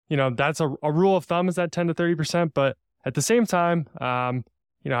that's a rule of thumb is that 10 to 30%. But at the same time, I've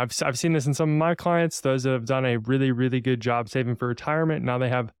seen this in some of my clients, those that have done a really, really good job saving for retirement. Now they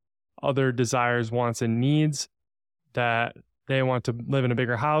have other desires, wants, and needs that they want to live in a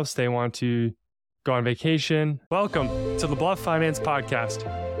bigger house. They want to go on vacation. Welcome to the Bluff Finance Podcast.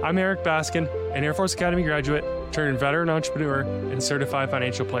 I'm Eric Baskin, an Air Force Academy graduate, turned veteran entrepreneur, and certified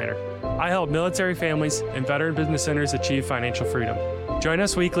financial planner. I help military families and veteran business owners achieve financial freedom. Join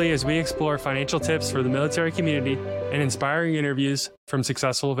us weekly as we explore financial tips for the military community and inspiring interviews from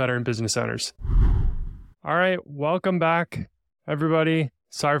successful veteran business owners. All right, welcome back, everybody.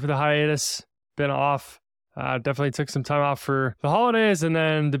 Sorry for the hiatus. Been off. Definitely took some time off for the holidays, and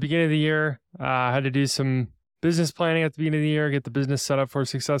then the beginning of the year, I had to do some business planning at the beginning of the year, get the business set up for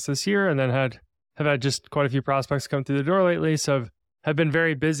success this year, and then have had just quite a few prospects come through the door lately. So have been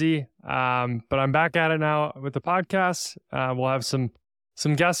very busy, but I'm back at it now with the podcast. We'll have some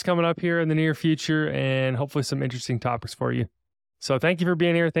guests coming up here in the near future and hopefully some interesting topics for you. So thank you for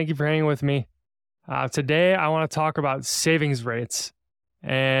being here. Thank you for hanging with me. Today, I want to talk about savings rates.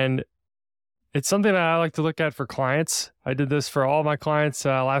 And it's something that I like to look at for clients. I did this for all my clients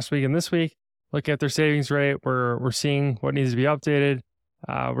last week and this week. Look at their savings rate. We're seeing what needs to be updated.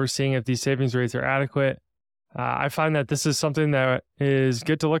 We're seeing if these savings rates are adequate. I find that this is something that is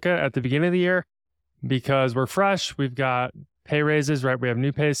good to look at the beginning of the year because we're fresh. We've got pay raises, right? We have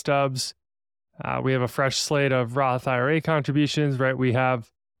new pay stubs. We have a fresh slate of Roth IRA contributions, right? We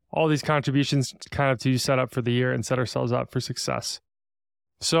have all these contributions kind of to set up for the year and set ourselves up for success.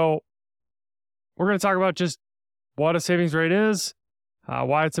 So we're going to talk about just what a savings rate is,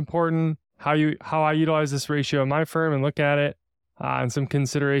 why it's important, how I utilize this ratio in my firm and look at it, and some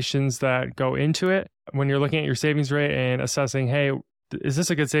considerations that go into it when you're looking at your savings rate and assessing, hey, is this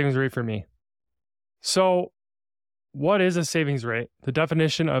a good savings rate for me? So what is a savings rate? The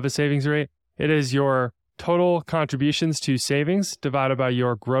definition of a savings rate, it is your total contributions to savings divided by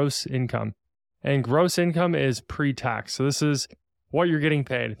your gross income. And gross income is pre-tax. So this is what you're getting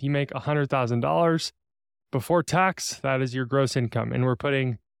paid. If you make $100,000 before tax, that is your gross income. And we're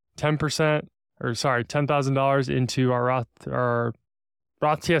putting $10,000 into our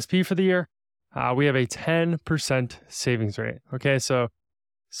Roth TSP for the year. We have a 10% savings rate. Okay, so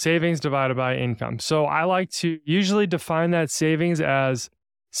savings divided by income. So I like to usually define that savings as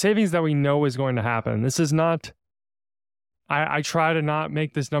savings that we know is going to happen. This is not, I try to not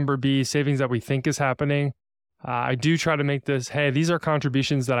make this number be savings that we think is happening. I do try to make this, hey, these are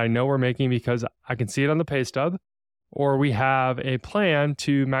contributions that I know we're making because I can see it on the pay stub, or we have a plan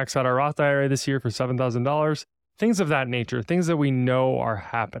to max out our Roth IRA this year for $7,000, things of that nature, things that we know are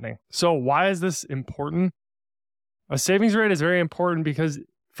happening. So why is this important? A savings rate is very important because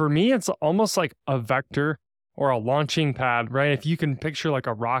for me, it's almost like a vector or a launching pad, right? If you can picture like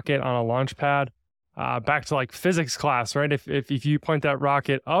a rocket on a launch pad, back to like physics class, right? If you point that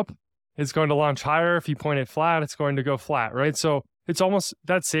rocket up, it's going to launch higher. If you point it flat, it's going to go flat, right? So it's almost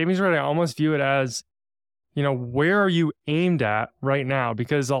that savings rate. I almost view it as, where are you aimed at right now?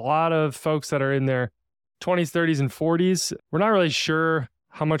 Because a lot of folks that are in their 20s, 30s, and 40s, we're not really sure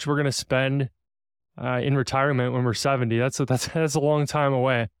how much we're going to spend in retirement when we're 70. That's a long time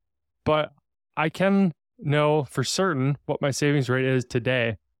away. But I can know for certain what my savings rate is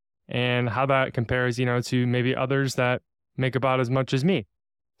today and how that compares, to maybe others that make about as much as me.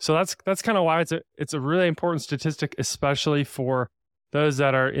 So that's kind of why it's a really important statistic, especially for those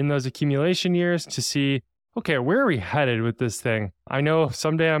that are in those accumulation years, to see, okay, where are we headed with this thing? I know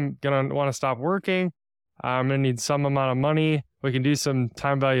someday I'm going to want to stop working. I'm going to need some amount of money. We can do some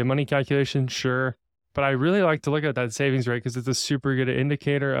time value of money calculation, sure. But I really like to look at that savings rate because it's a super good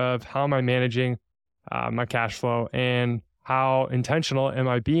indicator of how am I managing my cash flow and how intentional am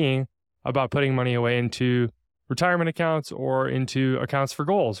I being about putting money away into retirement accounts or into accounts for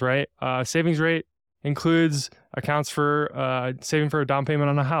goals, right? Savings rate includes accounts for saving for a down payment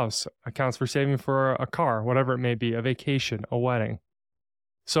on a house, accounts for saving for a car, whatever it may be, a vacation, a wedding.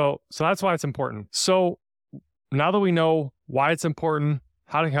 So that's why it's important. So now that we know why it's important,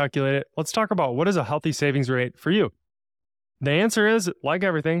 how to calculate it, let's talk about what is a healthy savings rate for you. The answer is, like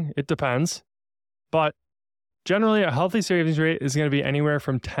everything, it depends. But generally, a healthy savings rate is going to be anywhere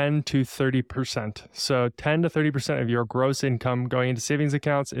from 10 to 30%. So 10 to 30% of your gross income going into savings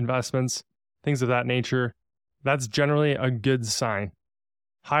accounts, investments, things of that nature. That's generally a good sign.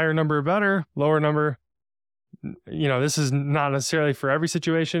 Higher number, better. Lower number, this is not necessarily for every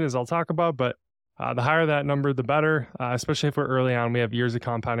situation, as I'll talk about, but the higher that number, the better, especially if we're early on, we have years of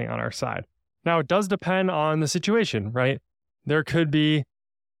compounding on our side. Now, it does depend on the situation, right? There could be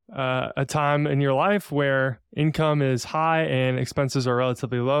a time in your life where income is high and expenses are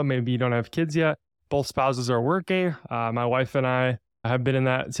relatively low. Maybe you don't have kids yet. Both spouses are working. My wife and I have been in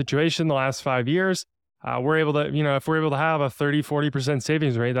that situation the last 5 years. We're able to, if we're able to have a 30, 40%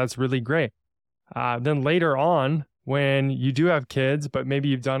 savings rate, that's really great. Then later on, when you do have kids, but maybe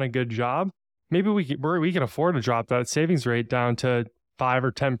you've done a good job, maybe we can afford to drop that savings rate down to 5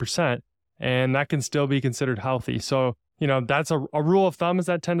 or 10%, and that can still be considered healthy. So, that's a rule of thumb is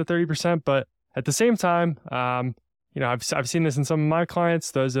that 10 to 30%. But at the same time, I've seen this in some of my clients,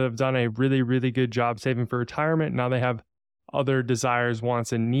 those that have done a really, really good job saving for retirement. Now they have other desires,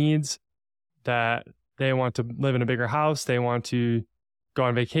 wants, and needs that they want to live in a bigger house. They want to go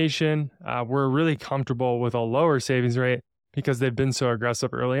on vacation. We're really comfortable with a lower savings rate because they've been so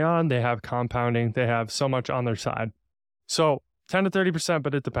aggressive early on. They have compounding. They have so much on their side. So 10 to 30%,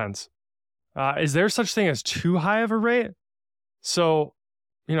 but it depends. Is there such thing as too high of a rate? So,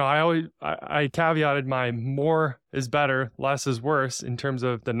 I caveated my more is better, less is worse in terms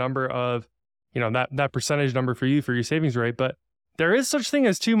of the number of, that percentage number for you for your savings rate. But there is such thing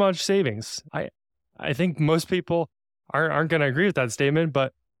as too much savings. I think most people aren't going to agree with that statement,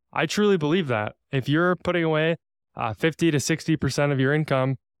 but I truly believe that if you're putting away 50 to 60% of your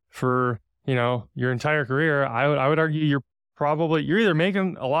income for, your entire career, I would argue you're either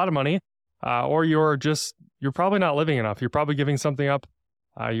making a lot of money or you're probably not living enough. You're probably giving something up.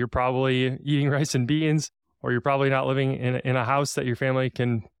 You're probably eating rice and beans, or you're probably not living in a house that your family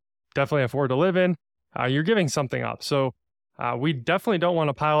can definitely afford to live in. You're giving something up. So we definitely don't want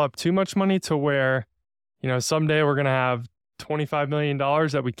to pile up too much money to where, someday we're going to have $25 million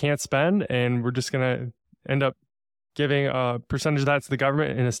that we can't spend, and we're just going to end up giving a percentage of that to the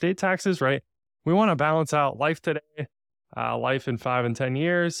government in estate taxes, right? We want to balance out life today, life in 5 and 10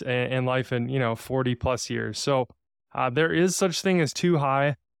 years, and life in, 40 plus years. So there is such thing as too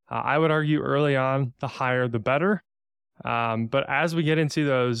high. I would argue early on, the higher, the better. But as we get into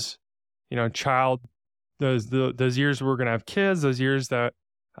those, those years where we're going to have kids, those years that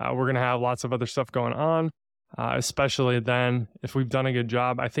we're going to have lots of other stuff going on, especially then if we've done a good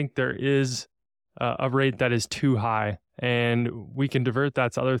job, I think there is a rate that is too high, and we can divert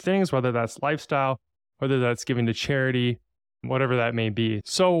that to other things, whether that's lifestyle, whether that's giving to charity, whatever that may be.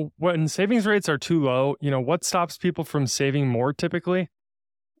 So when savings rates are too low, what stops people from saving more typically?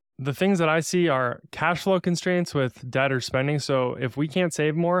 The things that I see are cash flow constraints with debt or spending. So if we can't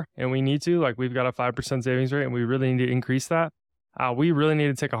save more and we need to, like we've got a 5% savings rate and we really need to increase that, we really need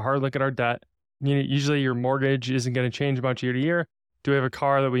to take a hard look at our debt. Usually your mortgage isn't going to change much year to year. Do we have a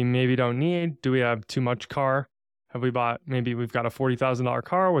car that we maybe don't need? Do we have too much car? Maybe we've got a $40,000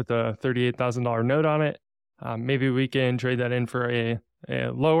 car with a $38,000 note on it. Maybe we can trade that in for a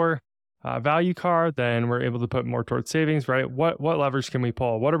lower value car, then we're able to put more towards savings, right? What levers can we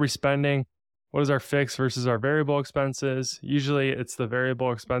pull? What are we spending? What is our fixed versus our variable expenses? Usually it's the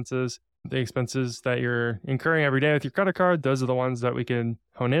variable expenses, the expenses that you're incurring every day with your credit card. Those are the ones that we can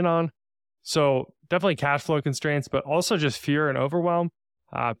hone in on. So definitely cash flow constraints, but also just fear and overwhelm.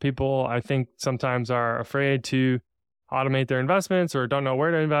 People, I think, sometimes are afraid to automate their investments or don't know where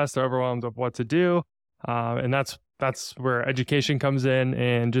to invest. They're overwhelmed of what to do. And that's where education comes in,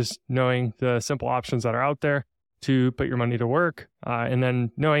 and just knowing the simple options that are out there to put your money to work. And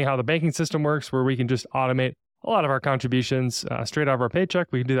then knowing how the banking system works, where we can just automate a lot of our contributions straight out of our paycheck.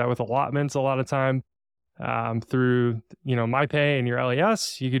 We can do that with allotments a lot of time through, MyPay and your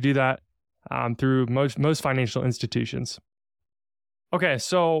LES. You could do that through most financial institutions. Okay,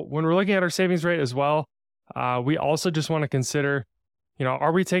 so when we're looking at our savings rate as well, we also just want to consider,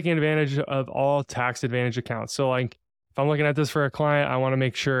 are we taking advantage of all tax advantage accounts? So like if I'm looking at this for a client, I want to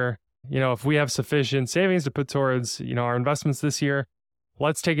make sure, if we have sufficient savings to put towards, our investments this year,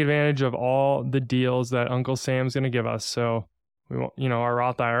 let's take advantage of all the deals that Uncle Sam's going to give us. So we want, our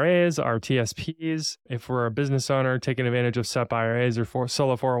Roth IRAs, our TSPs, if we're a business owner, taking advantage of SEP IRAs or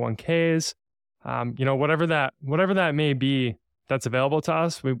solo 401ks, whatever that may be that's available to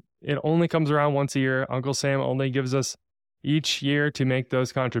us. It only comes around once a year. Uncle Sam only gives us each year to make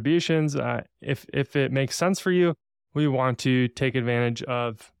those contributions. If it makes sense for you, we want to take advantage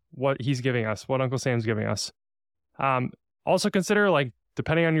of what he's giving us, what Uncle Sam's giving us. Also consider, like,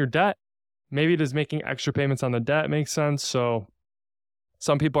 depending on your debt, maybe does making extra payments on the debt make sense? So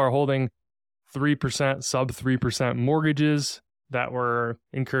some people are holding 3%, sub 3% mortgages that were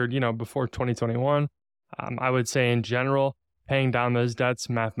incurred, before 2021. I would say in general, paying down those debts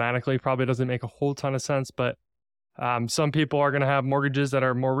mathematically probably doesn't make a whole ton of sense, but some people are going to have mortgages that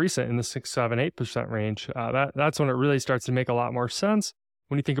are more recent in the 6, 7, 8% range. That's when it really starts to make a lot more sense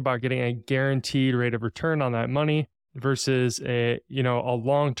when you think about getting a guaranteed rate of return on that money. versus a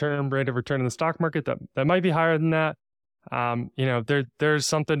long-term rate of return in the stock market that might be higher than that. There's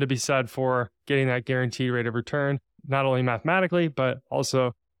something to be said for getting that guaranteed rate of return, not only mathematically, but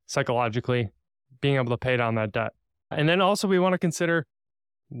also psychologically, being able to pay down that debt. And then also we want to consider,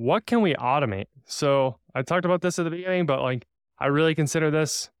 what can we automate? So I talked about this at the beginning, but I really consider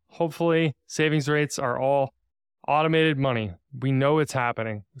this. Hopefully savings rates are all automated money. We know it's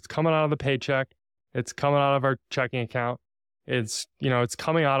happening. It's coming out of the paycheck. It's coming out of our checking account. It's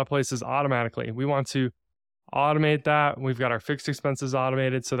coming out of places automatically. We want to automate that. We've got our fixed expenses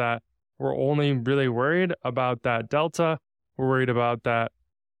automated so that we're only really worried about that delta. We're worried about that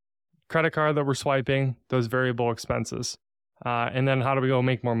credit card that we're swiping, those variable expenses. And then how do we go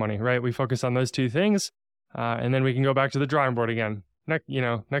make more money, right? We focus on those two things. And then we can go back to the drawing board again.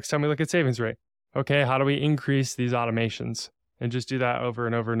 Next time we look at savings rate. Okay, how do we increase these automations? And just do that over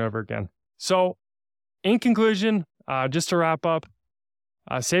and over and over again. So in conclusion, just to wrap up,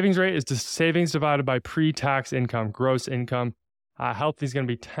 savings rate is the savings divided by pre-tax income, gross income. Healthy is going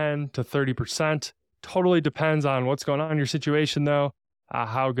to be 10 to 30%. Totally depends on what's going on in your situation though,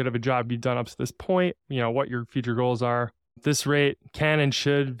 how good of a job you've done up to this point, what your future goals are. This rate can and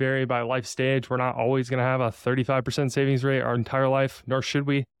should vary by life stage. We're not always going to have a 35% savings rate our entire life, nor should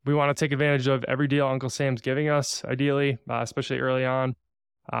we. We want to take advantage of every deal Uncle Sam's giving us, ideally, especially early on.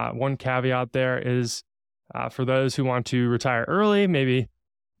 One caveat there is for those who want to retire early, maybe,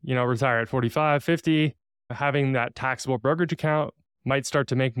 retire at 45, 50, having that taxable brokerage account might start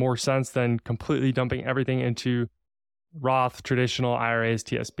to make more sense than completely dumping everything into Roth, traditional IRAs,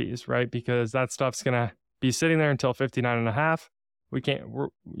 TSPs, right? Because that stuff's going to be sitting there until 59 and a half. We can't,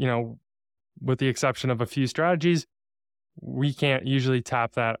 with the exception of a few strategies, we can't usually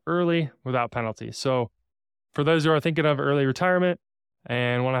tap that early without penalty. So for those who are thinking of early retirement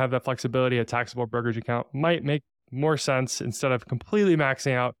and want to have that flexibility, a taxable brokerage account might make more sense instead of completely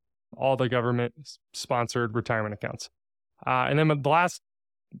maxing out all the government sponsored retirement accounts. And then the last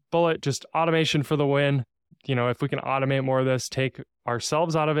bullet, just automation for the win. If we can automate more of this, take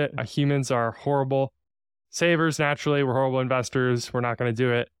ourselves out of it. Humans are horrible savers naturally. We're horrible investors. We're not going to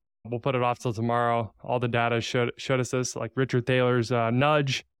do it. We'll put it off till tomorrow. All the data showed us this, like Richard Thaler's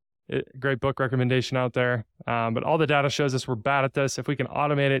Nudge, great book recommendation out there. But all the data shows us we're bad at this. If we can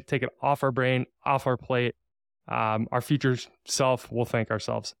automate it, take it off our brain, off our plate, our future self will thank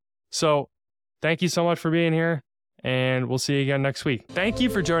ourselves. So thank you so much for being here, and we'll see you again next week. Thank you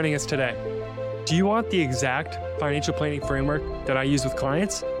for joining us today. Do you want the exact financial planning framework that I use with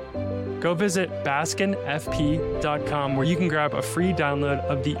clients? Go visit baskinfp.com where you can grab a free download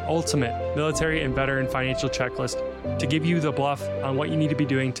of the ultimate military and veteran financial checklist to give you the bluff on what you need to be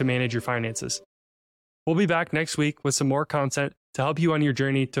doing to manage your finances. We'll be back next week with some more content to help you on your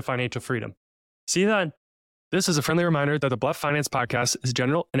journey to financial freedom. See you then. This is a friendly reminder that the Bluff Finance Podcast is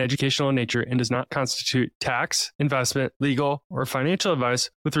general and educational in nature and does not constitute tax, investment, legal, or financial advice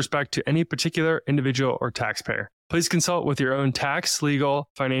with respect to any particular individual or taxpayer. Please consult with your own tax, legal,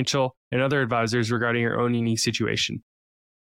 financial, and other advisors regarding your own unique situation.